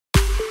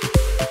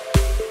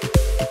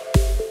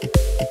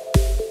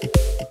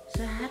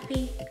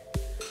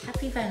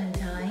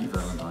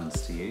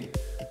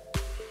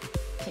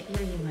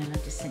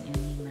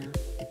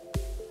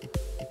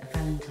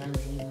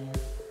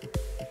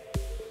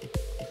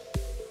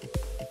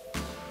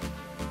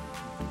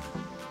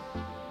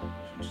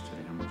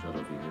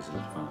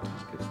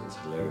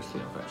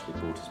seriously, I've actually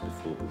bought us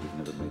before, but we've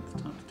never made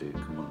the time to do it.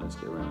 Come on, let's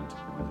get around to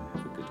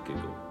have a good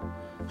giggle.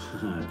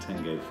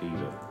 Tango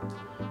fever.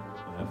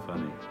 How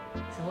funny.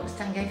 So what's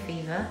tango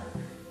fever?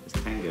 It's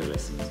tango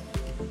lessons.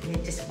 Yeah,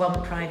 just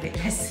one private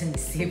lesson to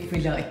see if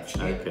we like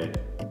it. Okay.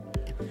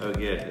 Oh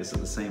yeah, it's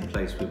at the same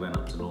place we went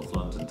up to North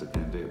London to go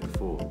and do it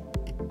before.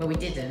 Well, we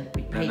didn't.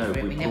 We paid for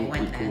it, we never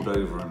went there. We pulled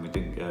over and we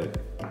didn't go.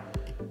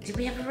 Did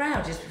we have a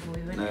row just before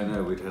we went in?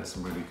 No, we'd had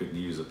some really good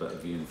news about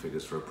viewing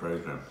figures for a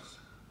programme.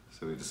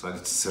 So we decided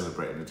to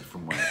celebrate in a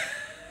different way.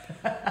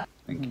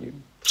 Thank you.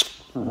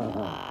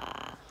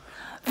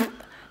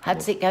 How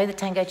does it go, the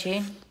tango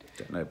tune?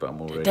 Don't know, but I'm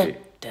already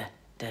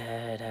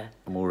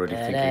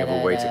thinking of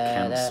a way to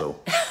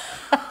cancel.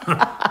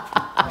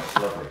 That's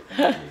lovely,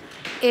 thank you.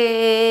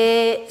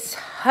 It's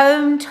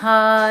home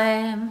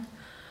time.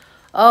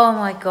 Oh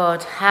my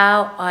God,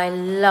 how I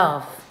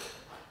love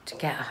to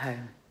get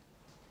home.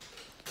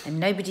 And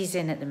nobody's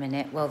in at the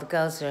minute. Well, the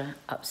girls are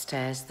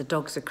upstairs. The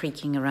dogs are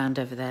creaking around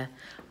over there.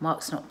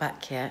 Mark's not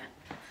back yet.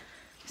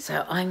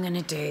 So I'm going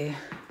to do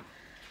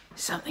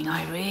something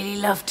I really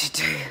love to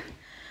do.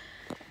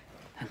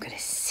 I'm going to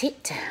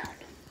sit down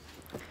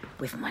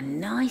with my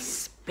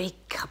nice big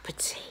cup of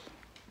tea.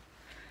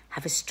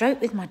 Have a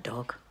stroke with my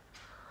dog.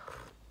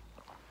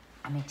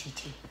 I mean,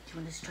 Titi, do you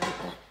want a stroke?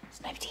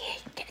 There's nobody here.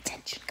 Get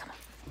attention. Come on.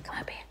 Come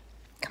over here.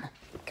 Come on.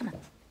 Come on.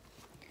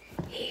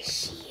 Here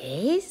she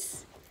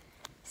is.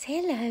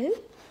 Say hello.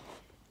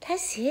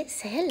 That's it.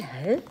 Say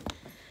hello.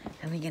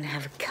 And we're going to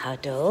have a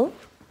cuddle.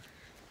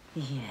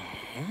 Yeah.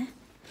 And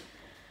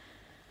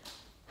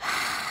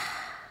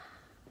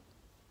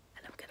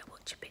I'm going to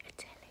watch a bit of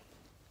telly.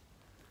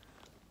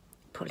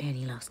 Probably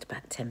only last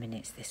about 10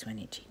 minutes, this, won't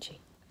it,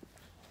 Gigi?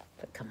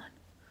 But come on.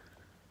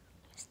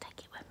 Let's take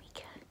it when we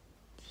can.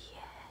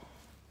 Yeah.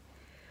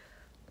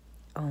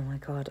 Oh, my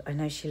God. I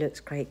know she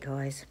looks great,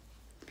 guys.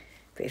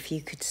 But if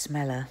you could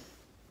smell her,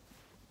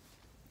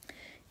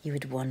 you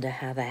would wonder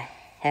how the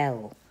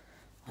hell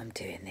I'm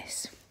doing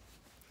this.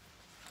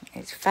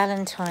 It's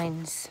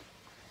Valentine's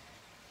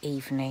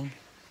evening.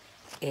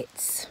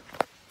 It's,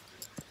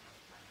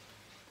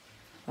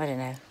 I don't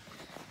know,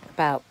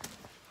 about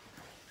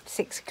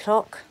 6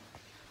 o'clock,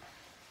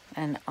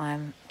 and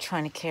I'm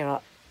trying to clear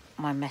up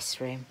my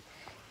mess room.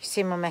 You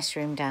see my mess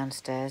room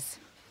downstairs?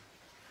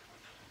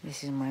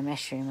 This is my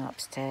mess room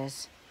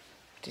upstairs.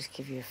 I'll just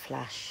give you a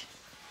flash.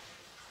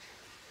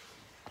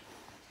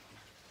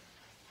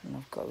 And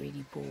I've got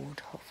really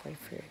bored halfway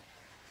through.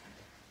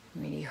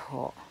 I'm really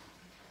hot.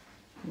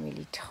 I'm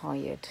really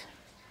tired.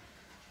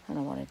 And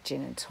I want a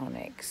gin and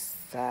tonic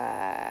so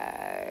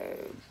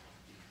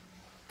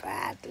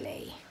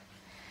badly.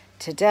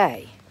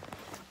 Today,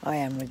 I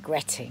am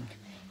regretting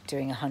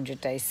doing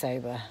 100 days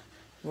sober.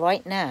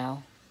 Right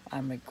now,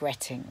 I'm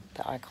regretting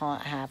that I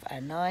can't have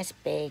a nice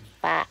big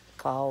fat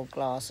cold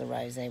glass of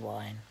rosé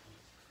wine.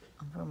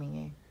 I'm filming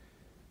you.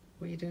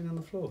 What are you doing on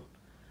the floor?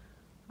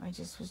 I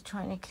just was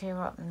trying to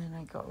clear up and then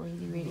I got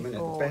really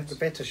bored. The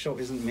better shot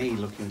isn't me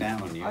looking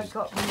down on you. I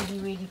got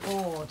really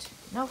bored.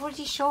 No, I've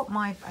already shot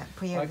my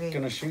POV. I'm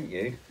going to shoot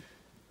you.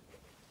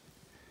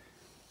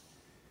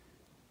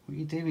 What are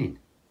you doing?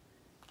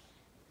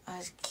 I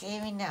was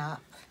clearing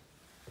up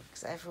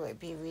because I thought it'd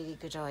be a really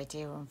good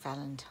idea on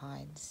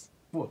Valentine's.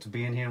 What, to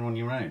be in here on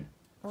your own?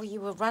 Well, you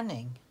were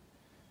running.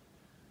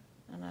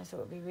 And I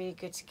thought it'd be really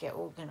good to get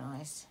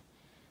organised.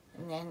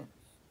 And then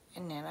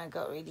I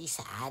got really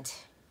sad.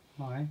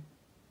 Why?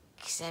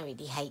 Because I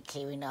really hate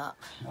clearing up.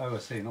 Oh, I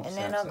see. Not and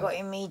sad, then I got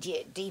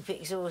immediate deep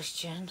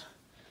exhaustion.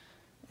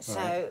 So,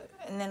 right.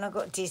 And then I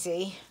got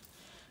dizzy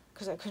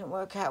because I couldn't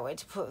work out where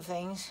to put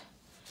things.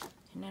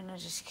 And then I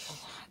just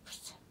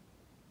collapsed.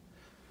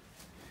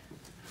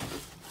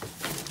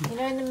 You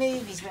know in the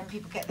movies when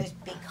people get those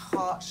big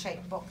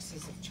heart-shaped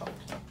boxes of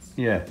chocolates?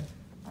 Yeah.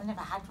 I've never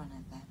had one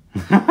of them.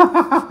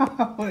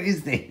 What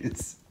is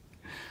this?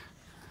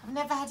 I've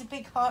never had a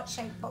big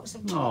heart-shaped box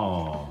of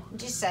chocolate. I'm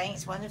just saying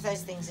it's one of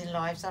those things in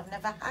lives I've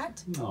never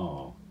had.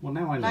 Oh, well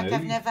now I know. Like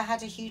I've never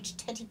had a huge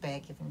teddy bear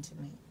given to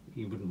me.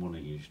 You wouldn't want a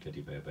huge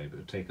teddy bear, babe. It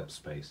would take up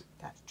space.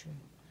 That's true.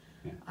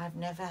 Yeah. I've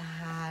never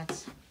had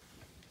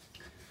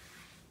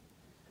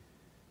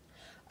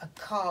a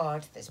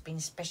card that's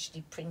been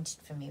specially printed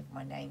for me with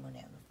my name on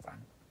it on the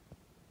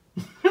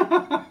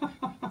front.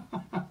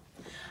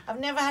 I've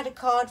never had a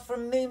card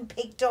from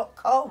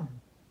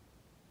moonpig.com.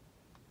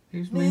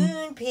 Who's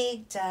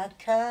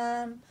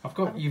Moonpig.com.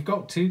 You've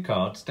got 2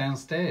 cards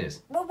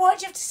downstairs. Well,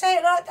 why'd you have to say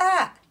it like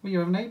that? Well, you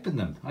haven't opened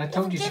them. I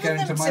told you to go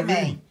into my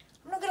room.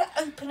 I'm not going to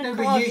open a No,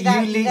 card but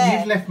without you there.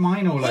 you've left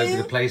mine all over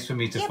the place for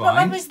me to find. Yeah, but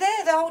I was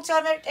there the whole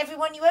time, every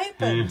one you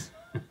opened.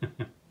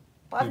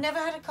 But I've never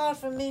had a card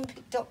from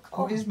moonpig.com.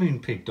 What is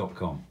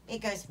moonpig.com? It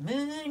goes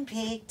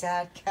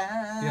moonpig.com.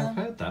 Yeah, I've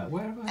heard that.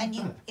 Where have I heard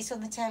that? It's on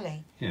the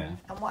telly. Yeah.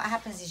 And what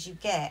happens is you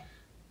get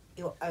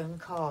your own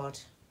card.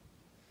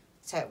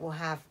 So it will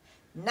have,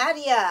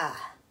 Nadia,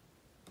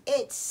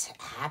 it's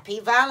Happy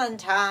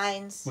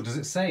Valentines. Well, does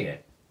it say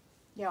it?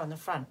 Yeah, on the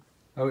front.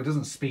 Oh, it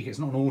doesn't speak. It's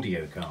not an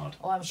audio card.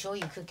 Oh, I'm sure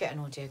you could get an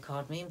audio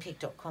card.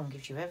 Moonpig.com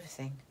gives you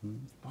everything.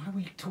 Why are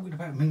we talking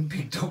about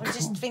Moonpig.com? I'm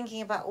just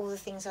thinking about all the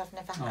things I've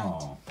never had.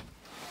 Oh.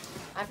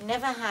 I've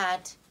never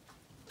had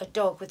a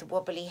dog with a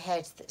wobbly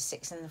head that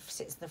sits in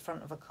the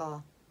front of a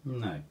car.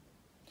 No.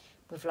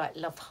 With like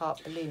love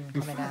heart balloon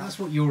In coming fact, out. that's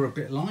what you're a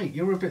bit like.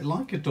 You're a bit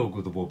like a dog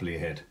with a wobbly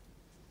head.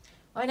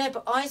 I know,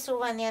 but I saw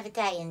one the other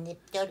day and the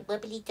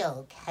wobbly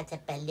dog had a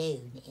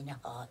balloon in a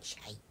heart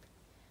shape.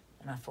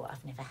 And I thought,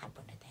 I've never had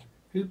one of them.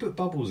 Who put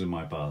bubbles in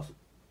my bath?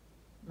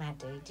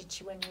 Maddie, did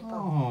she win your Oh,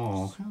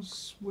 bubbles? how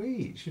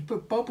sweet. She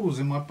put bubbles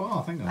in my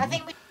bath. Hang on. I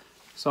think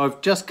So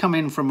I've just come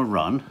in from a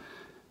run.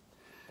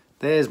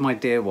 There's my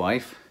dear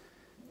wife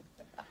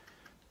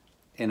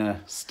in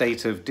a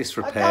state of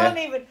disrepair.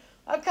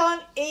 I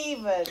can't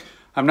even.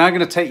 I'm now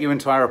going to take you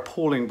into our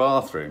appalling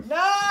bathroom.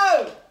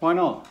 No! Why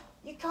not?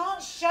 You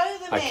can't show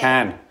them I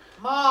can.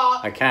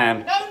 Mark. I can.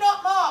 No,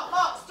 not Mark.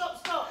 Mark,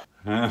 stop.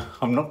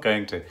 I'm not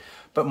going to.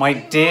 But my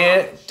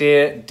dear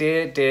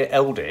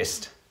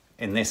eldest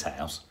in this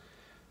house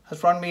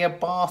has run me a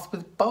bath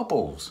with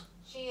bubbles.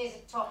 She is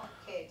a top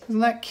kid. Isn't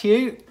that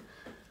cute?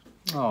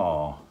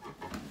 Oh.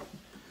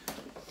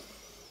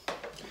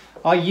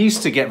 I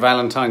used to get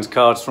Valentine's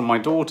cards from my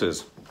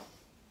daughters.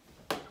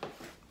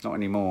 Not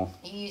anymore.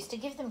 You used to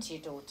give them to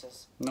your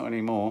daughters. Not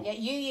anymore. Yeah,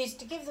 you used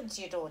to give them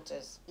to your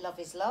daughters. Love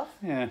is love.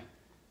 Yeah.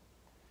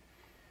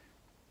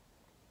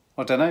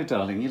 I don't know,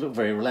 darling. You look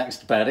very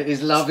relaxed about it.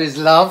 Is love? Is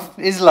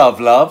love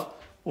love?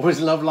 Or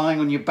is love lying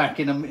on your back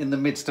in the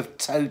midst of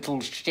total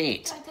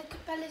shit? Dad, look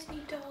at Bella's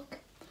new dog.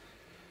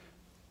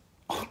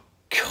 Oh,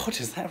 God,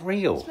 is that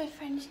real? It's my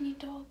friend's new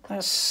dog.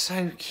 That's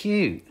so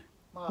cute.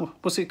 Wow.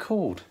 What's it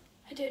called?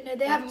 I don't know,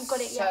 they haven't got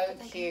it yet.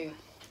 So cute.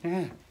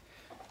 Yeah.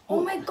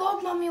 Oh my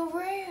God, Mum, your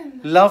room.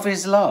 Love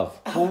is love.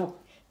 Well,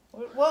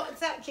 What's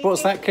that, Kiki?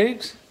 what's that,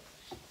 Cooks?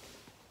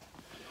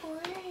 Your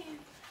room.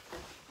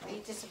 Are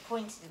you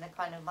disappointed in the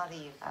kind of mother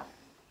you have?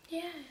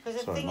 Yeah. Because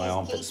the Sorry, thing my is,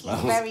 armpit Kiki's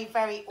smells. very,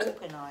 very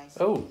organised.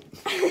 Oh,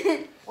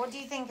 What do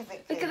you think of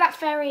it, Look Kiki? at that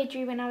fairy I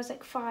drew when I was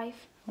like 5.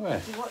 where?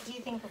 What do you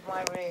think of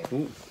my room?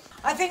 Ooh.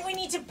 I think we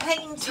need to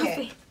paint it.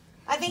 Toffee.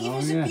 I think if it Oh,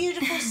 was yeah. a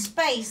beautiful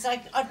space,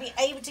 I'd be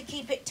able to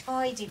keep it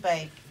tidy,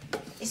 babe.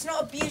 It's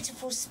not a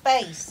beautiful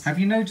space. Have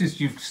you noticed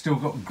you've still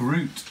got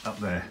Groot up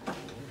there?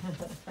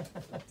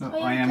 Look,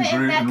 Well, I you am put it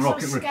Groot there and 'cause I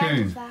Rocket was scared of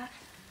Raccoon. that.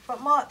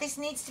 But Mark, this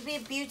needs to be a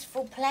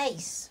beautiful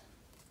place.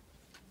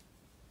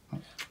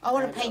 I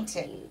want to paint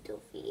it.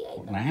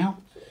 What, now?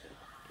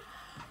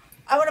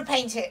 I want to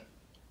paint it.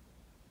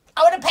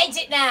 I want to paint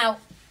it now.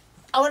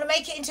 I want to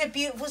make it into a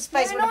beautiful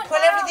space. I want to pull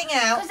everything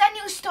out. Because then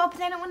you'll stop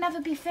and then it will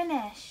never be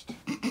finished.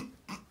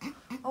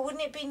 Oh,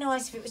 wouldn't it be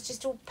nice if it was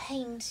just all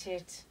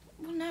painted?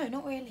 Well, no,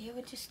 not really. It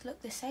would just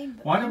look the same.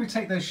 But Why don't we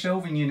take those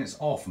shelving units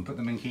off and put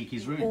them in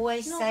Kiki's room?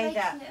 Always not say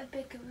making that. it a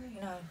bigger room.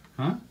 No,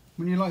 Huh?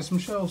 Wouldn't you like some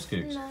shelves,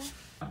 Cooks? No.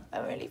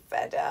 I'm really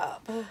fed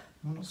up. I'm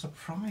not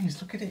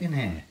surprised. Look at it in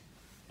here.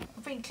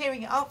 I've been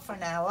clearing it up for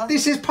an hour.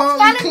 This is partly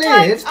Valentine's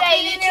cleared. I've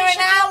been Day. in here an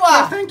Oh,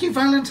 hour. thank you,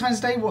 Valentine's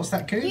Day. What's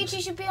that, You Cooks?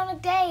 two should be on a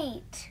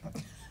date.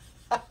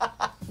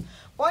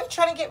 Why are you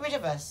trying to get rid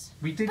of us?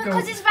 We did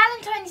Because go. it's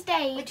Valentine's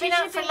Day. We've You been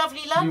out should for a be-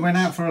 lovely lunch. We went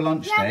out for a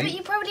lunch Yeah, date. but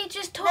you probably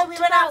just No, talked we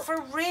went about... out for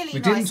a really We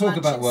nice didn't talk lunch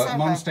about in work.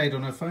 Mum Soho. stayed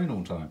on her phone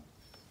all the time.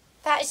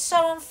 That is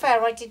so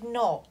unfair. I did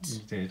not. You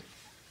did.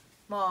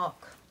 Mark.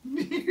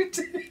 You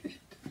did.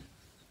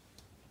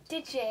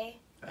 Did she?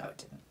 No, I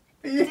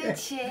didn't. Did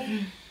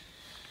she?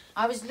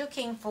 I was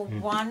looking for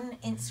one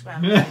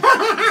Instagram post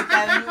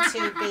that was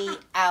going to be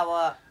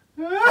our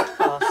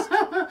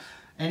podcast.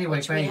 Anyway,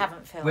 Which we babe,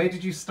 haven't filmed. where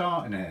did you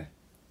start in here?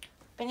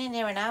 Been in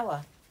here an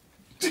hour.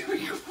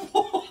 Doing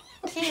what?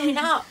 Clearing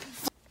up.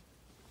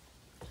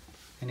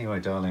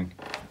 Anyway, darling,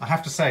 I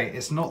have to say,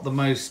 it's not the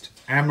most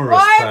amorous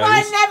Why have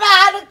I pose. never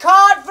had a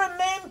card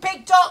from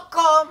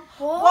moonpig.com?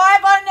 What? Why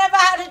have I never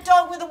had a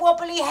dog with a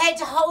wobbly head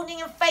holding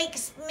a fake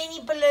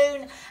mini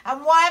balloon?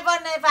 And why have I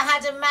never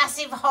had a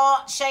massive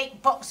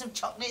heart-shaped box of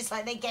chocolates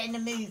like they get in the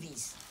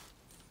movies?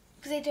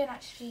 Because they don't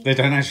actually They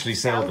don't actually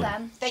sell sell them.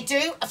 them. They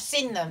do. I've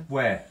seen them.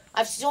 Where?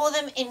 I saw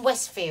them in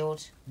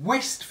Westfield.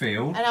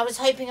 Westfield? And I was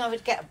hoping I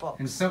would get a box.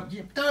 And so,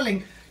 yeah,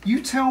 darling,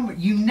 you tell me,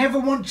 you never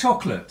want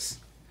chocolates.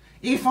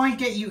 If I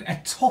get you a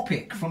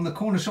topic from the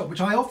corner shop, which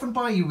I often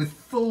buy you with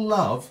full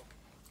love.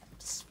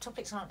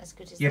 Topics aren't as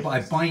good as Yeah, they but I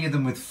used to buy you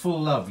them with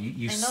full love. You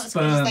be. They're not as good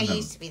spurn as they them.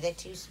 used to be. They're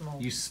too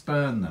small. You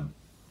spurn them.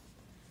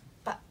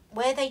 But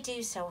where they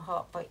do sell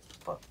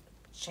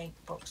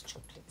heart-shaped box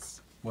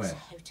chocolates, Where? it's a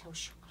hotel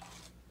chocolate.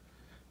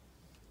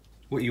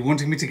 What, you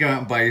wanting me to go out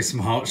and buy you some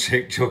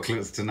heart-shaped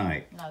chocolates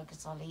tonight? No,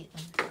 because I'll eat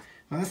them.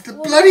 Well, that's the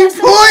bloody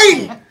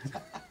point!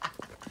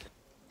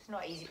 It's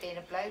not easy being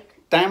a bloke.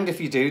 Damned if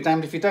you do,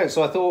 damned if you don't.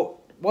 So I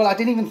thought, well, I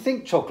didn't even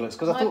think chocolates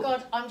because I My thought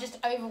God, I'm just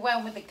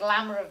overwhelmed with the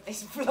glamour of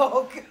this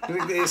vlog.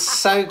 it's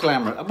so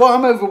glamorous. Well,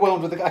 I'm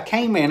overwhelmed with it. I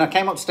came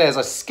upstairs,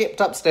 I skipped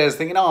upstairs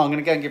thinking, oh, I'm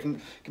going to go and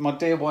give my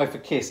dear wife a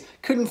kiss.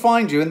 Couldn't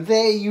find you, and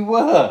there you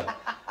were.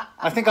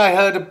 I think I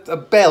heard a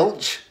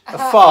belch, a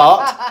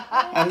fart,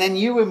 and then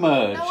you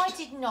emerged. No, I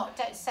did not.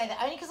 Don't say that.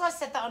 Only because I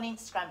said that on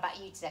Instagram about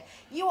you today.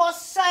 You are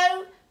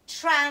so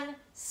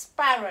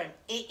transparent.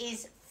 It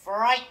is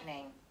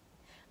frightening.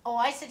 Oh,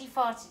 I said he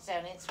farted today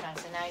on Instagram,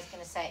 so now he's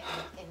going to say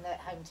it in the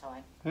home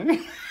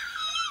time.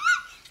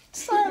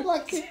 Sound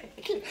like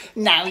it.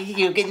 Now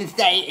you're going to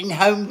say it in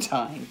home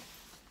time.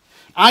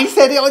 I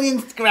said it on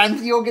Instagram,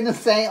 so you're going to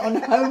say it on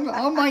home.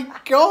 Oh my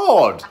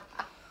God.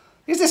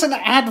 Is this an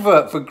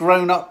advert for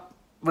grown-up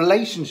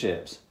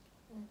relationships?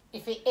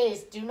 If it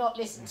is, do not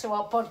listen to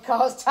our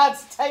podcast, How to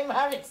Stay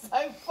Married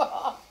So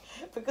Far,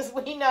 because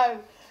we know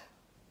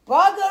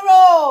bugger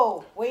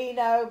all. We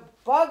know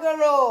bugger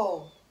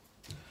all.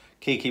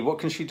 Kiki, what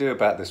can she do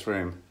about this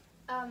room?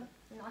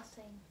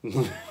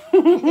 Nothing.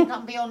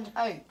 Not beyond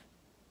hope.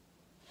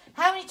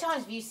 How many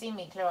times have you seen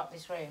me clear up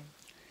this room?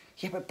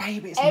 Yeah, but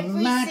babe, it's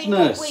Every madness.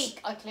 single week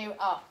I clear it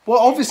up. Well,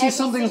 obviously Every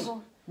something's...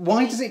 single Why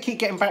week. does it keep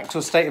getting back to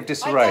a state of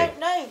disarray? I don't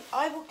know.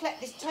 I will collect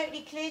this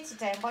totally clear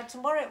today, and by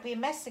tomorrow it'll be a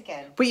mess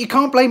again. But you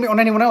can't blame it on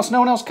anyone else. No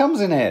one else comes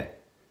in here.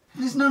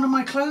 There's none of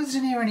my clothes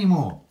in here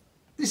anymore.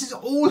 This is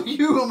all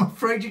you. I'm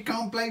afraid you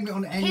can't blame it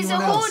on anyone He's a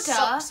else. hoarder.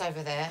 Socks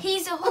over there.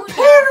 He's a A hoarder.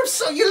 pair of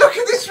socks. You look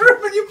at this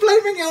room and you're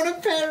blaming it on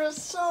a pair of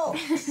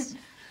socks.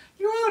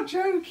 You are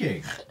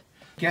joking.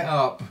 Get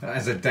up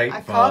as a date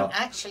I bar. can't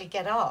actually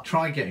get up.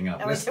 Try getting up.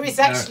 No, it's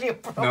actually a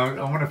problem.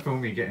 No, I want to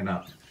film you getting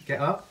up. Get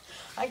up.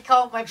 I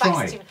can't. My Try.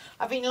 back's too...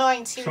 I've been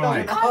lying too Try. long.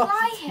 I can't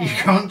lie You here.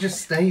 can't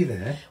just stay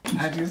there.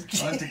 I just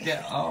trying to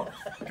get up.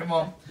 Come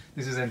on.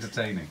 This is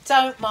entertaining.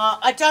 Don't, Mark.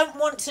 I don't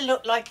want to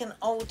look like an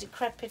old,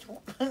 decrepit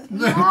woman.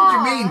 No,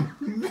 what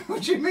do you mean?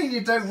 What do you mean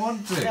you don't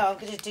want to? No, I'm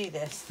going to do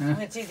this. I'm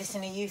going to do this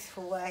in a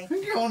youthful way.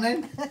 Go on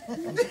then.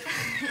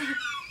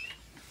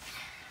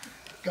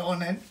 Go on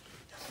then.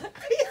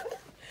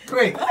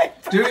 Quick,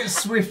 do it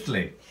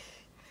swiftly.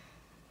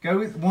 Go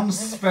with one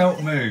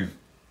svelte move.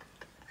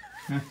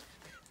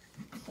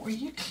 What are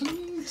you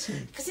clinging to?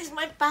 Because it's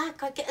my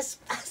back. I get a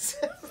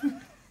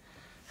spasm.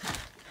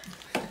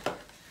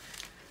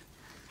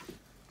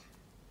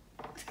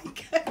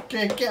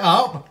 Okay, get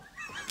up.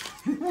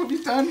 What have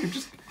you done? You've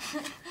just...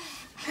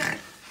 I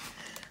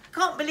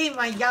can't believe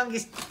my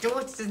youngest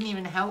daughter doesn't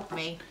even help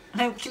me.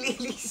 I'm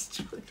clearly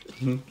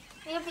struggling.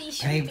 Yeah, but you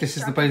should Babe, be this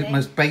is the struggling.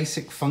 most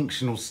basic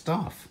functional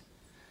stuff.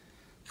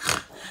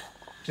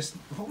 Just,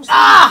 what was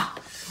that?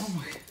 Oh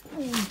my...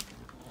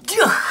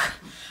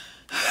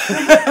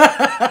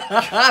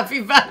 Happy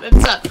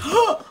Valentines.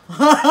 What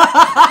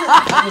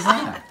was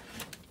that?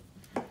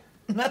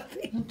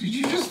 Nothing. Did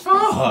you just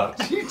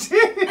fart? You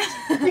did.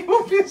 You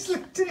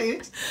obviously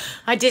did.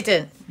 I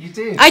didn't. You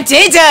did. I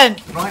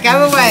didn't. Right, Go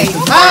no, away. no.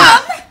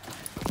 Mum!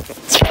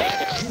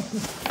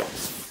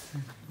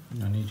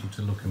 I need you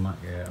to look in my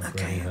ear.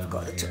 Okay, I've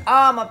got it.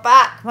 Oh, my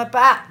back. My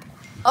back.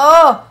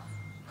 Oh.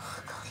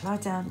 God, lie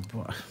down.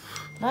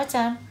 Lie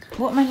down.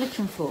 What am I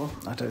looking for?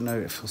 I don't know.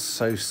 It feels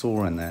so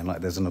sore in there, like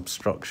there's an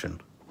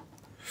obstruction.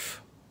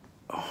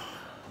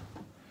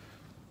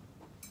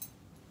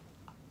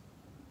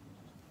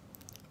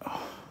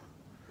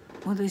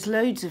 Well, there's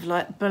loads of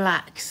like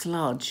black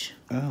sludge.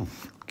 Oh,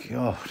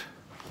 God.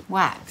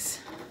 Wax.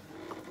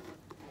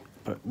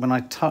 But when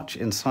I touch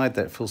inside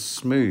there, it feels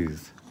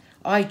smooth.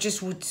 I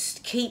just would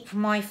keep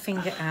my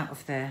finger out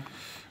of there.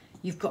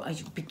 You've got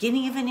a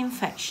beginning of an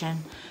infection,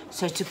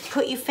 so to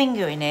put your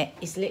finger in it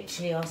is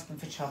literally asking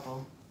for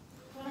trouble.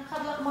 You want to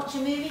cuddle up and watch a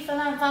movie for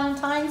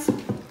Valentine's?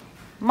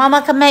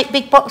 Mama can make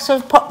big box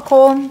of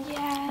popcorn.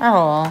 Yeah.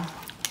 Oh,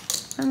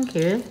 thank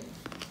you.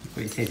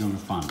 What it says on the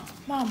front.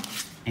 Mum.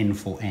 N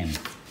for N.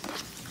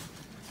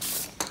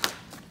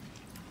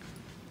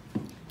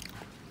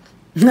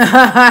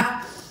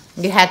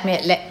 You had me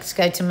at Let's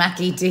Go to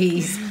Mackie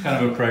D's.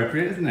 Kind of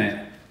appropriate, isn't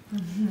it?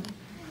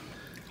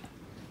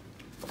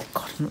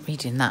 God, I'm not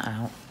reading that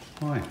out.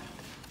 Why?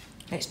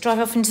 Let's drive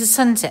off into the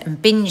sunset and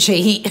binge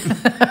eat.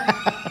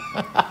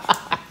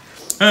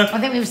 I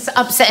think we've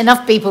upset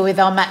enough people with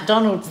our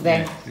McDonald's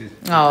then. Yeah,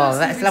 Oh,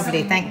 that's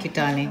lovely. Thank you,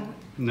 darling.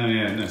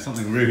 No,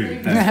 something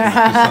rude. No,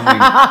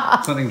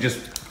 just something just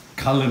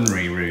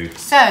culinary rude.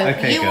 So,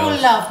 Okay, you all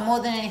girls. love more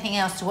than anything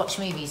else to watch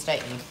movies,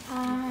 don't you?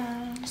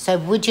 So,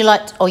 would you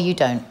like to, or you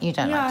don't? You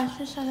don't like Yeah, it's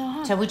just I don't to.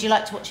 have. So, would you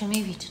like to watch a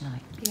movie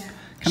tonight? Yeah.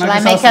 Can Shall I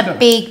just make ask a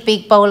the-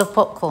 big bowl of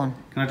popcorn?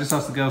 Can I just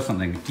ask the girls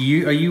something?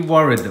 Are you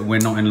worried that we're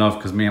not in love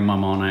because me and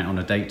Mum aren't out on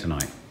a date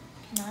tonight?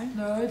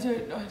 No, I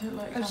don't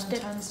like just did-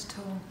 Valentine's at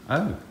all.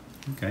 Oh,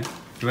 okay.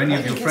 Do any I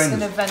of your think it's friends?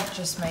 an event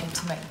just made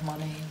to make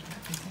money and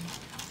everything.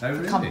 Oh,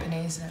 really?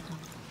 Companies and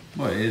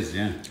Well, it is,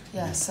 yeah.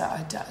 yeah, so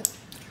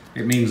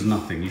It means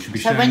nothing. You should be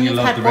So when showing your you've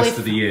love had the rest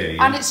of the year.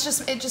 Yeah? and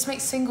it just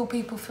makes single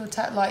people feel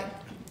like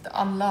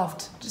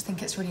unloved. I just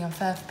think it's really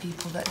unfair for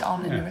people that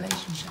aren't in a Yeah.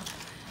 relationship.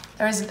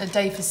 There isn't a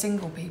day for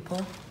single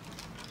people.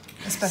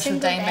 A special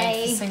Single day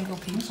made day. for single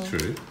people.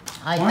 True.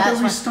 Why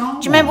don't we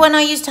start? Do you remember when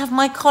I used to have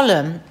my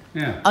column?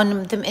 Yeah.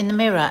 In the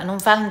Mirror, and on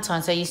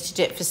Valentine's I used to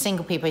do it for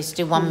single people. I used to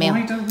do one meal.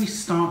 Why don't we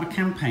start a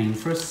campaign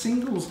for a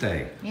singles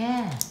day?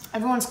 Yeah.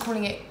 Everyone's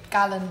calling it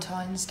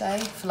Galentine's Day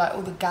for like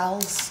all the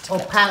gals. Or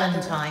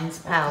Palentine's,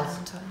 pals.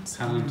 Valentines.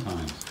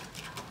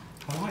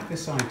 I like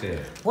this idea.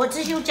 What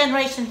does your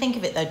generation think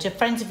of it though? Do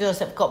friends of yours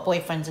that have got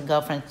boyfriends and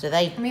girlfriends, do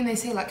they? I mean, they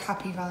say like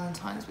Happy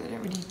Valentine's, but they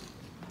don't really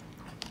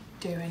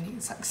do anything.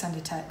 It's like send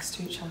a text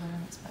to each other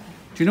and it's better.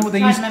 Do you know what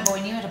they I used? remember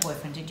when you had a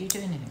boyfriend. Did you do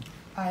anything?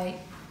 I ate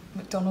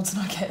McDonald's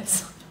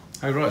nuggets.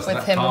 Oh right, so with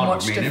that him and card would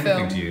watched mean a everything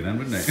film. to you then,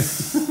 wouldn't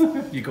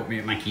it? You got me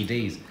at Mackie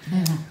D's.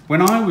 When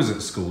I was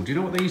at school, do you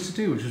know what they used to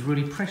do, which was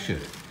really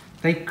pressured?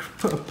 They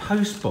put a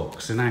post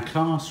box in our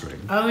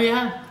classroom. Oh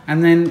yeah.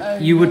 And then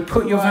you would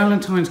put your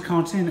Valentine's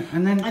cards in,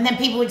 and then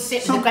people would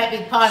sit with a great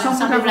big pile, and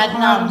some would would have have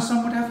a pile none. and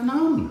some would have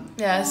none.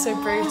 Yeah, it's so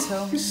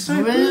brutal. It's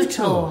so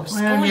Brutal. brutal.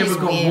 I only School ever is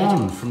got weird.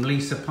 one from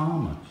Lisa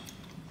Palmer.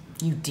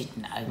 You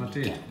didn't know. I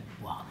did. Get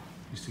one.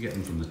 Used to get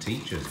them from the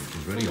teachers, which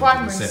was really old in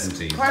Primary, the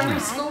 70s. primary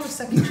wasn't school or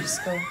secondary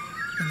school?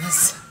 In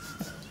this.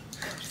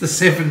 it? The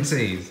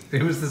 70s.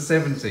 It was the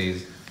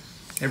 70s.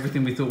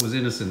 Everything we thought was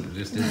innocent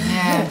just isn't.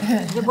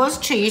 Yeah, it was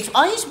true.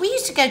 We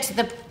used to go to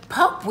the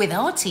pub with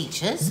our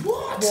teachers.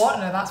 What?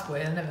 No, that's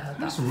weird. I never heard that.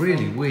 That's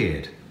really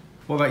weird.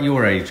 What about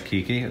your age,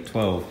 Kiki? At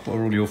 12, what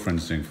are all your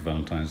friends doing for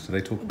Valentine's? Do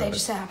they talk about They it?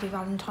 just say Happy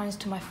Valentine's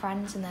to my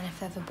friends, and then if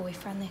they have a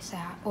boyfriend, they say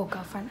or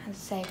girlfriend, and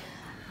say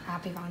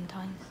Happy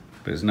Valentine's.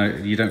 But it's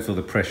you don't feel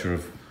the pressure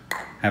of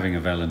having a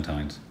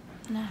Valentine's?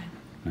 No.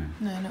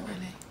 No, not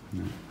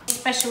really.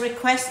 Special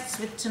requests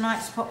with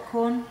tonight's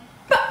popcorn?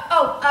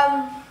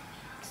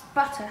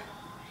 Butter.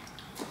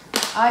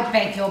 I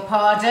beg your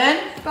pardon.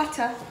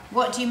 Butter.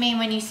 What do you mean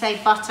when you say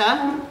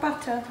butter?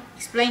 Butter.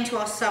 Explain to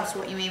our subs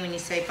what you mean when you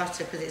say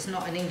butter, because it's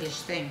not an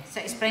English thing. So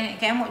explain it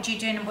again. What do you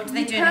do? What do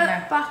they do in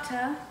there?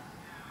 Butter.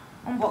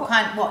 On What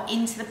kind? What,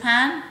 into the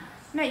pan?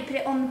 No, you put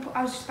it on the.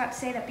 I was just about to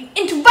say that. But you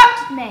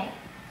interrupted me.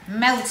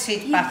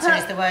 Melted You butter put-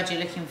 is the word you're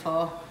looking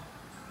for.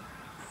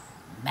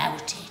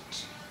 Melted.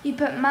 You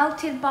put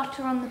melted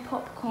butter on the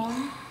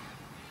popcorn.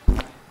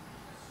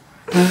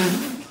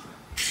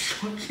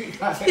 She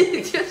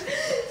just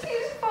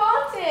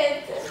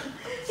farted.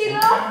 She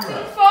laughed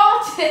and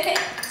farted.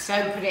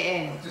 Don't put it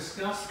in.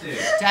 Disgusting.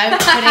 Don't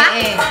put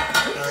it in.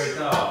 Very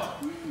dark.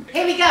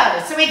 Here we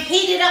go. So we've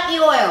heated up the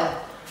oil.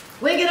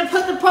 We're going to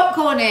put the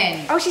popcorn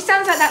in. Oh, she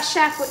sounds like that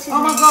chef. What's his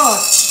Oh my name? god.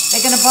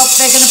 They're going to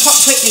pop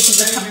quickly because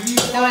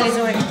the oil is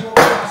already...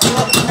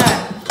 No.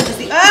 Just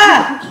the...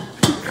 Ah!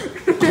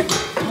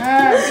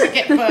 Ah, it's going to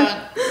get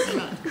burnt.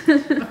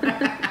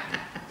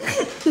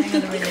 Hang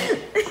on a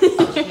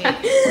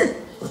minute.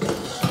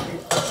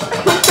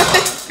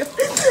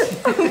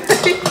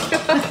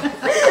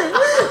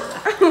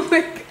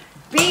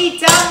 Be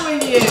done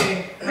with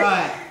you.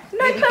 Right.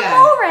 No, here we put go.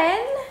 more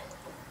in.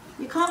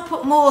 You can't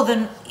put more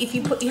than if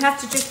you put. You have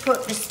to just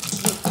put this.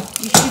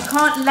 You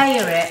can't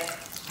layer it.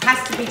 It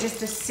has to be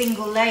just a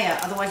single layer.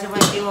 Otherwise, there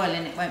won't be oil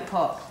and it won't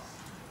pop.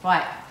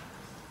 Right.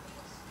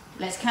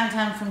 Let's count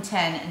down from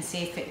 10 and see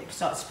if it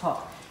starts to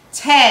pop.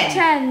 10,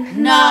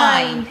 10,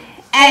 9,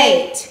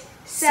 8,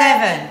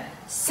 7,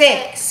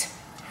 6,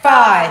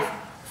 5,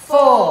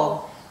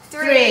 4,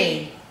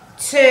 3,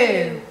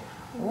 2,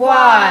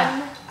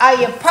 1. Are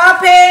you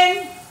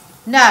popping?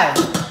 No.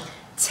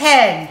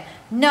 10,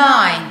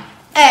 9,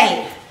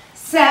 8,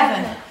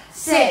 7,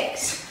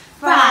 6,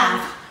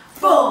 5,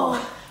 4,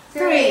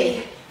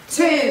 3,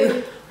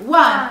 2,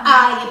 1.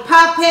 Are you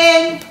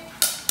popping?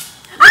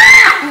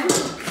 Ah!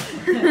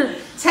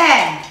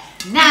 10,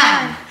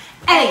 9,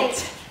 8,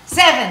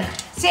 7,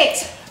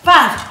 6,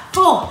 5,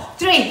 4,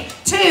 3,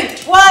 2,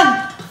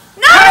 1.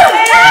 No!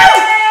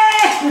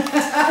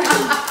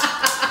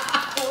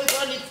 Always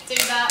wanted to do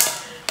that.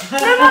 No,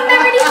 Mum,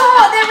 they're really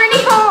hot. They're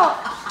really hot.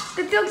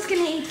 The dog's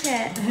gonna eat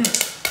it.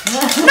 No,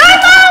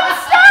 Mum,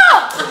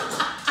 stop!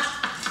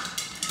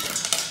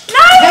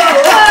 No!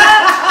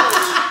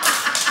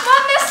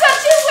 Mum, that's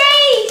such a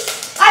waste.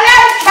 I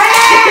don't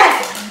care!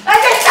 I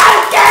just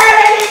don't care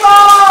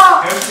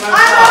anymore!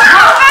 I'm a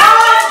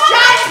popcorn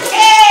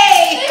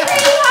junkie! It's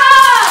really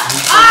hot.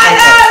 I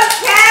don't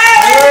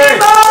care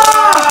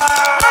anymore!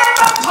 I'm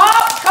a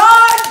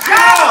popcorn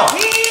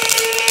junkie!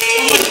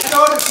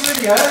 God, it's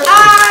really hurt.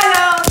 I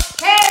don't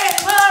care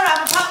anymore,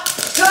 I'm a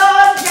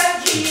popcorn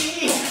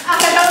junkie. I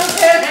don't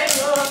care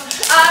anymore,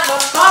 I'm a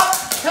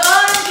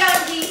popcorn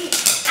junkie.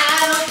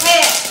 I don't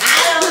care, I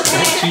don't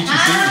care, She's just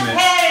I eating don't it.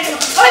 care anymore.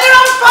 Oh, they're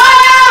on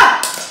fire!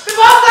 The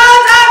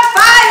popcorn's on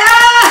fire!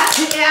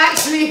 It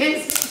actually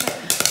is.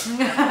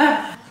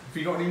 Have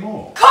you got any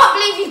more? Can't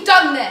believe you've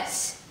done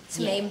this. It's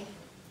lame.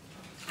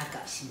 I've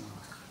got some more.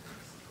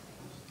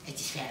 I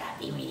just felt like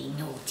being really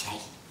naughty.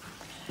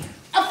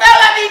 I felt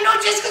like being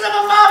naughty just because I'm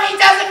a mommy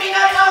doesn't mean I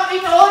can't be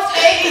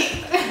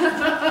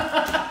naughty.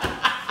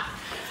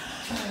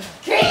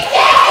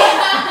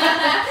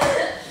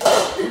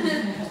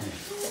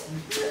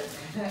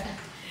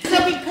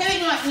 They'll be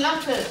pooing like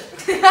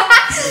lumpers.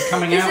 They're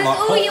coming out like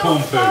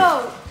popcorn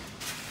poo.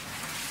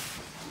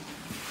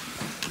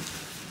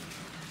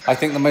 I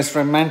think the most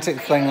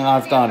romantic thing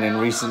I've done in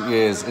recent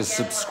years is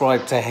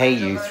subscribe to Hey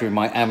You through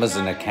my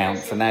Amazon account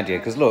for Nadia.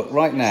 Because look,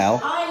 right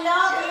now... I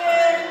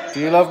love you. Do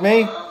you love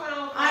me?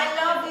 I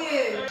love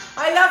you.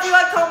 I love you.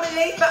 I can't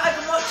believe it. I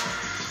can watch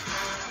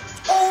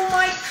all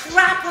my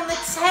crap on the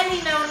telly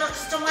now, not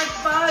just on my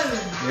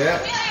phone. Yeah.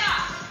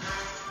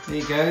 There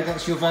you go.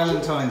 That's your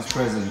Valentine's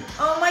present.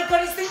 Oh my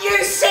God, it's the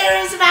new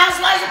series of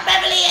Housewives of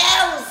Beverly